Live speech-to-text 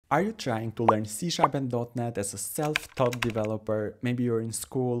Are you trying to learn C# and .NET as a self-taught developer? Maybe you're in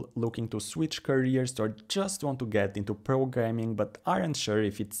school looking to switch careers or just want to get into programming but aren't sure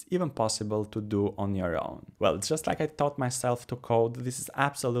if it's even possible to do on your own. Well, just like I taught myself to code, this is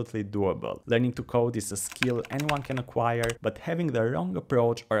absolutely doable. Learning to code is a skill anyone can acquire, but having the wrong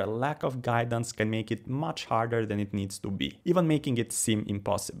approach or a lack of guidance can make it much harder than it needs to be, even making it seem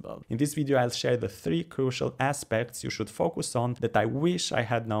impossible. In this video, I'll share the 3 crucial aspects you should focus on that I wish I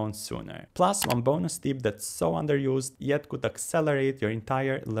had known sooner. Plus one bonus tip that's so underused yet could accelerate your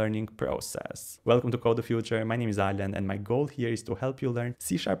entire learning process. Welcome to Code the Future, my name is Arlen and my goal here is to help you learn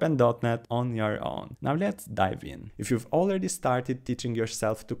C# and .NET on your own. Now let's dive in. If you've already started teaching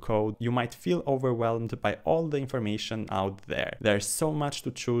yourself to code, you might feel overwhelmed by all the information out there. There's so much to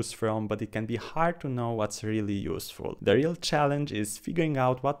choose from, but it can be hard to know what's really useful. The real challenge is figuring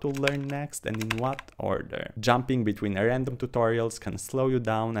out what to learn next and in what order. Jumping between random tutorials can slow you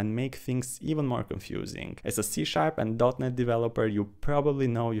down and make things even more confusing. As a C# and .NET developer, you probably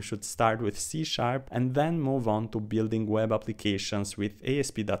know you should start with C# and then move on to building web applications with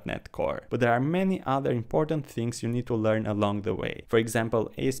ASP.NET Core. But there are many other important things you need to learn along the way. For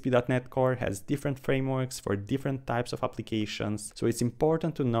example, ASP.NET Core has different frameworks for different types of applications, so it's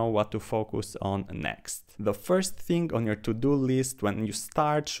important to know what to focus on next. The first thing on your to-do list when you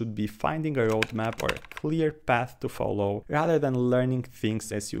start should be finding a roadmap or a clear path to follow, rather than learning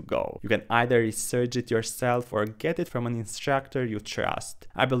things as you go. You can either research it yourself or get it from an instructor you trust.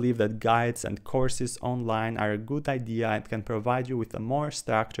 I believe that guides and courses online are a good idea and can provide you with a more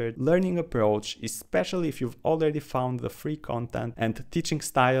structured learning approach, especially if you've already found the free content and teaching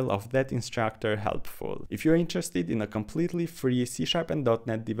style of that instructor helpful. If you're interested in a completely free C# and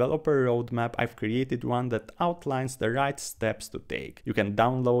 .NET developer roadmap, I've created one that outlines the right steps to take. You can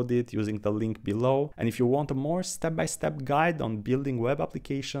download it using the link below, and if you want a more step-by-step guide on building web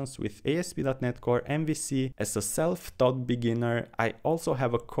applications with ASP.NET Core MVC as a self-taught beginner, I also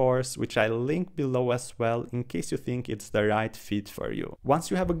have a course which I link below as well in case you think it's the right fit for you. Once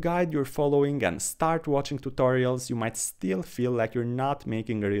you have a guide you're following and start watching tutorials, you might still feel like you're not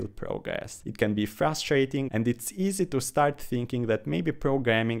making real progress. It can be frustrating and it's easy to start thinking that maybe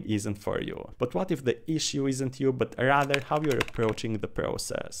programming isn't for you. But what if the issue isn't you, but rather how you're approaching the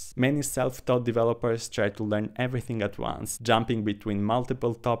process? Many self-taught developers try to learn everything at once, jumping between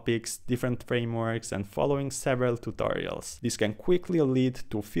multiple topics, different frameworks, and following several tutorials. This can quickly lead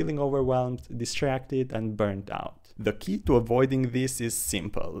to feeling overwhelmed, distracted, and burnt out. The key to avoiding this is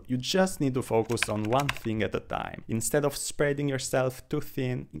simple. You just need to focus on one thing at a time. Instead of spreading yourself too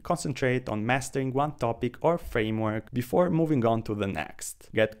thin, concentrate on mastering one topic or framework before moving on to the next.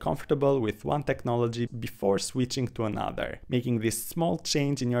 Get comfortable with one technology before switching to another. Making this small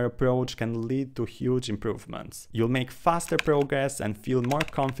change in your approach can lead to huge improvements. You'll make faster progress and feel more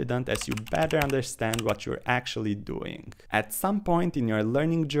confident as you better understand what you're actually doing. At some point in your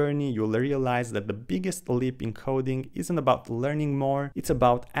learning journey, you'll realize that the biggest leap in coding isn't about learning more, it's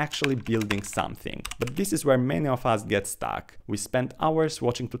about actually building something. But this is where many of us get stuck. We spend hours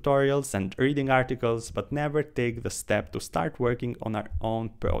watching tutorials and reading articles, but never take the step to start working on our own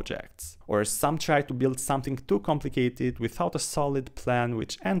projects. Or some try to build something too complicated without a solid plan,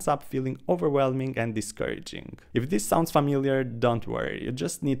 which ends up feeling overwhelming and discouraging. If this sounds familiar, don't worry, you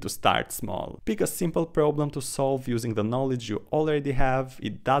just need to start small. Pick a simple problem to solve using the knowledge you already have.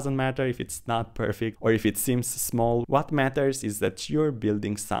 It doesn't matter if it's not perfect or if it seems small. What matters is that you're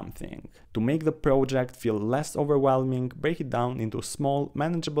building something. To make the project feel less overwhelming, break it down into small,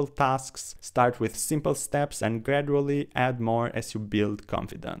 manageable tasks, start with simple steps and gradually add more as you build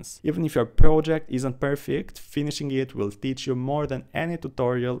confidence. Even if your project isn't perfect, finishing it will teach you more than any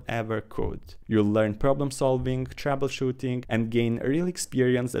tutorial ever could. You'll learn problem solving, troubleshooting, and gain real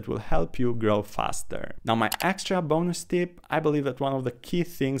experience that will help you grow faster. Now, my extra bonus tip, I believe that one of the key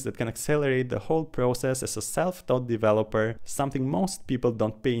things that can accelerate the whole process as a self-taught developer, something most people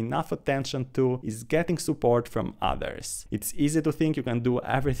don't pay enough attention to, is getting support from others. It's easy to think you can do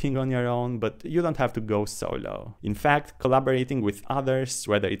everything on your own, but you don't have to go solo. In fact, collaborating with others,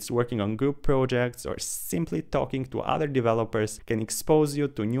 whether it's working on group projects or simply talking to other developers, can expose you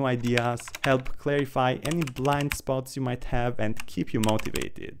to new ideas, help clarify any blind spots you might have, and keep you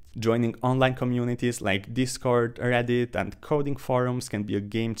motivated. Joining online communities like Discord, Reddit, and coding forums can be a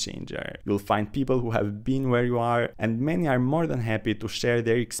game changer. You'll find people who have been where you are, and many are more than happy to share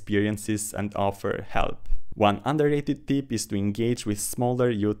their experiences and offer help. One underrated tip is to engage with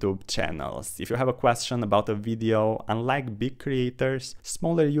smaller YouTube channels. If you have a question about a video, unlike big creators,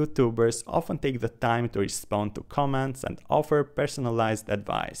 smaller YouTubers often take the time to respond to comments and offer personalized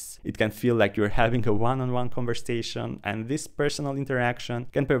advice. It can feel like you're having a one-on-one conversation, and this personal interaction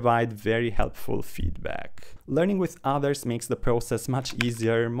can provide very helpful feedback. Learning with others makes the process much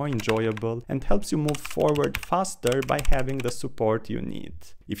easier, more enjoyable, and helps you move forward faster by having the support you need.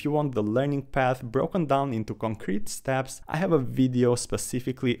 If you want the learning path broken down into concrete steps, I have a video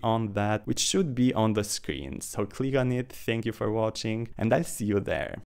specifically on that, which should be on the screen. So click on it, thank you for watching, and I'll see you there.